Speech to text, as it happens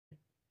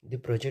The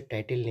project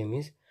title name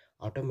is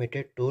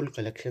Automated Toll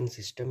Collection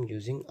System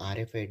using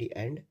RFID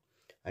and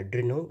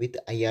Arduino with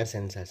IR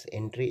sensors,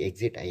 entry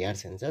exit IR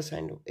sensors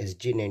and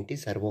SG90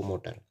 servo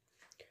motor.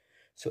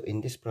 So in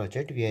this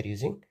project we are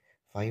using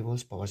 5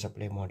 volts power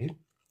supply module,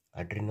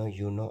 Arduino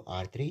Uno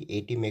R3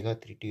 80 mega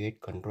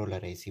 328 controller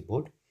IC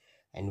board,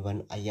 and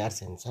one IR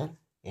sensor,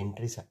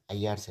 entry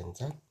IR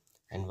sensor,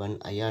 and one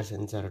IR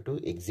sensor to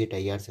exit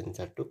IR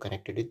sensor to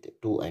connected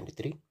with 2 and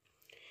 3,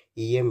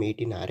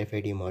 EM18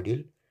 RFID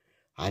module,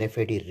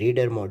 RFID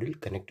reader module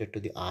connected to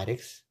the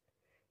RX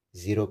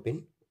 0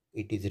 pin.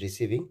 It is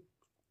receiving,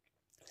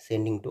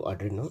 sending to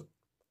Arduino,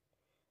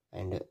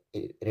 and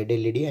a red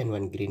LED and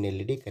one green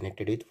LED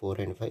connected with 4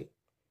 and 5.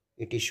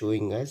 It is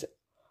showing as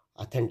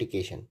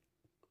authentication,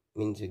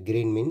 means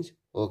green means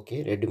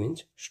okay, red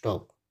means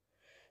stop.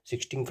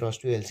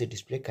 16x2 LCD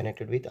display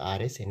connected with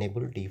RS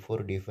enabled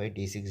D4, D5,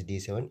 D6,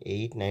 D7,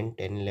 8, 9,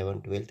 10,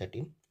 11, 12,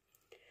 13,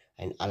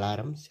 and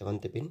alarm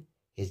 7th pin.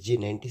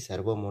 SG90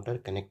 servo motor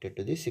connected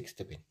to the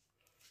 6th pin.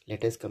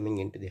 Let us coming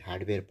into the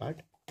hardware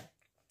part.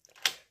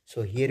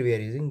 So here we are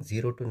using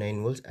 0 to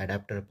 9 volts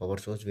adapter power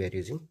source we are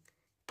using,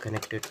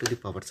 connected to the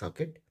power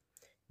socket,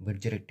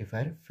 bridge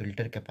rectifier,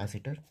 filter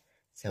capacitor,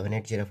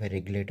 7805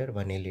 regulator,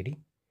 1 LED,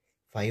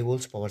 5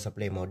 volts power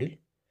supply module,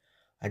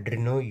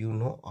 Arduino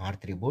Uno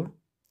R3 board,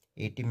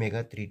 80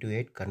 mega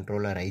 328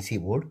 controller IC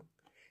board,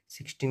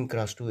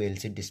 16x2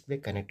 LCD display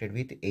connected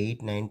with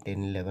 8, 9,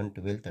 10, 11,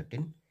 12,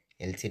 13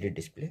 LCD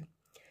display.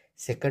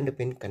 Second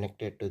pin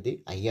connected to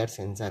the IR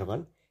sensor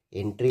 1,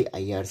 entry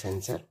IR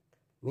sensor,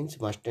 means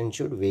must and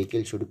should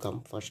vehicle should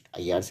come first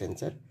IR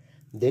sensor,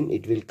 then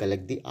it will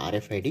collect the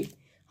RFID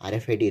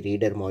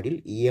reader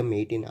module,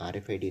 EM18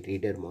 RFID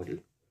reader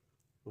module.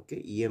 Okay,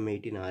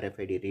 EM18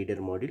 RFID reader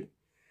module,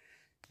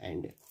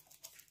 and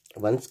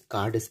once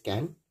card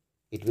scan,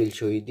 it will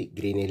show you the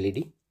green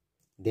LED.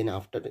 Then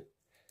after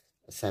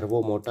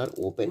servo motor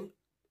open,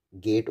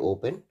 gate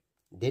open,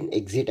 then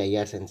exit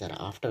IR sensor.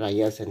 After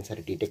IR sensor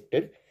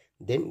detected,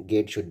 then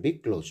gate should be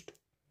closed.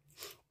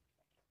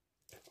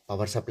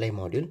 Power supply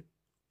module,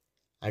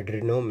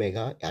 Arduino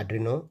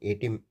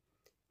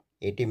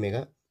 80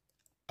 mega,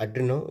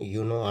 Arduino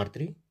Uno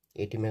R3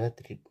 80 mega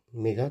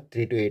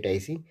 328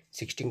 IC,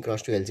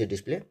 16x2 LCD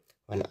display,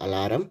 one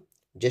alarm,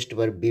 just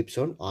for beep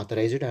sound,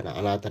 authorized and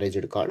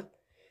unauthorized card,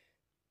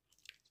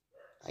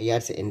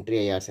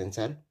 entry IR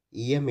sensor,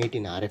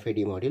 EM18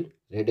 RFID module,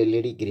 red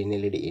LED, green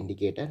LED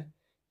indicator,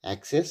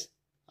 access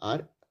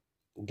or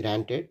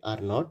granted or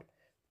not,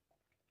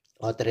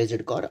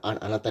 authorized card or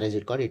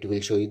unauthorized card, it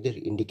will show you the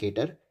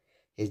indicator,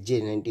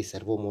 SG90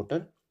 servo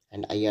motor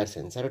and IR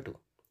sensor 2.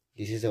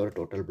 This is our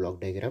total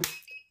block diagram.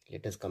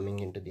 Let us coming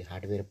into the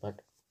hardware part.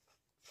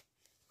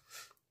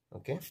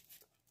 Okay,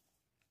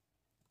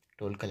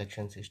 toll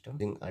collection system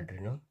using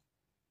Arduino.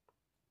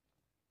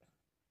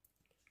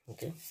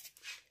 Okay,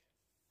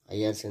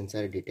 IR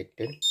sensor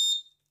detected.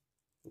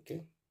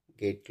 Okay,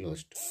 gate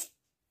closed.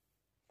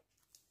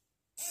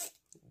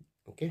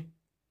 Okay.